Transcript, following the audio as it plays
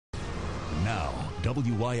Now,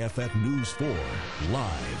 WYFF News 4,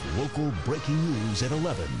 live local breaking news at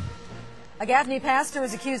 11. A Gaffney pastor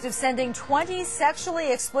is accused of sending 20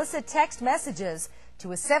 sexually explicit text messages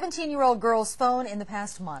to a 17-year-old girl's phone in the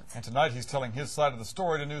past month. And tonight he's telling his side of the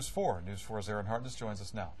story to News 4. News 4's Aaron Hartness joins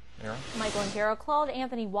us now. Aaron? Michael and Carol. Claude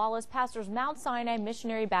Anthony Wallace pastors Mount Sinai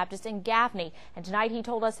Missionary Baptist in Gaffney, and tonight he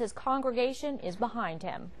told us his congregation is behind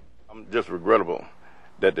him. I'm just regrettable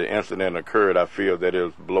that the incident occurred. I feel that it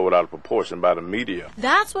was blown out of proportion by the media.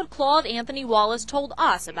 That's what Claude Anthony Wallace told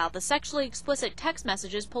us about the sexually explicit text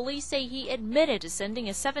messages police say he admitted to sending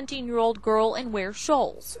a 17-year-old girl in Ware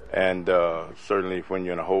Shoals. And certainly when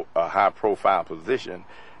you're in a high-profile position,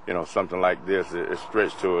 you know, something like this is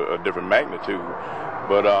stretched to a different magnitude.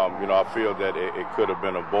 But, you know, I feel that it could have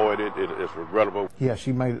been avoided. It's regrettable. Yeah,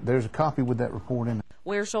 she made it. There's a copy with that report in it.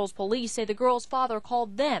 Ware Shoals police say the girl's father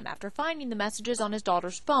called them after finding the messages on his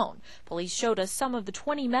daughter's phone. Police showed us some of the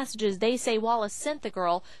 20 messages they say Wallace sent the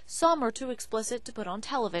girl. Some are too explicit to put on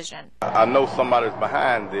television. I know somebody's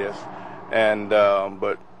behind this, and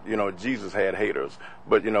but, you know, Jesus had haters.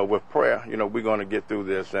 But, you know, with prayer, you know, we're going to get through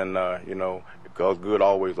this, and, you know, because good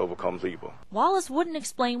always overcomes evil. Wallace wouldn't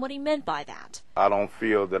explain what he meant by that. I don't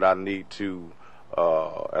feel that I need to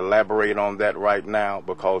elaborate on that right now,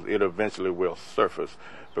 because it eventually will surface,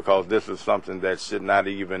 because this is something that should not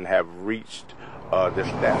even have reached this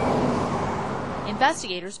status.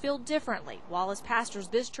 Investigators feel differently. Wallace pastors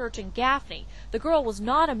this church in Gaffney. The girl was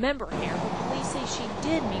not a member here, but police say she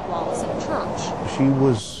did meet Wallace at church. She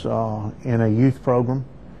was in a youth program,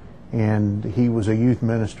 and he was a youth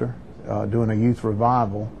minister doing a youth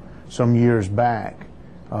revival some years back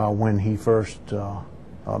when he first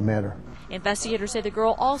met her. Investigators say the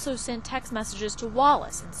girl also sent text messages to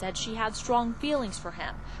Wallace and said she had strong feelings for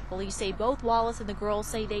him. Police say both Wallace and the girl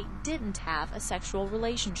say they didn't have a sexual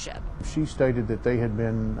relationship. She stated that they had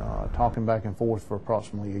been talking back and forth for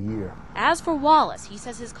approximately a year. As for Wallace, he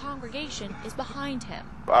says his congregation is behind him.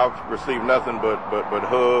 I've received nothing but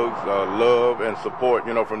hugs, love, and support,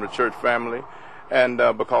 you know, from the church family, and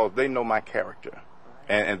because they know my character,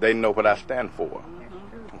 and they know what I stand for.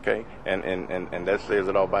 Okay, and that says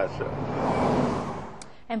it all by itself.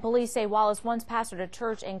 And police say Wallace once pastored a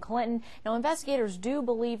church in Clinton. Now, investigators do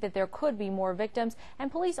believe that there could be more victims, and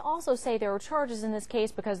police also say there are charges in this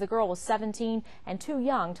case because the girl was 17 and too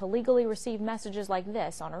young to legally receive messages like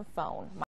this on her phone.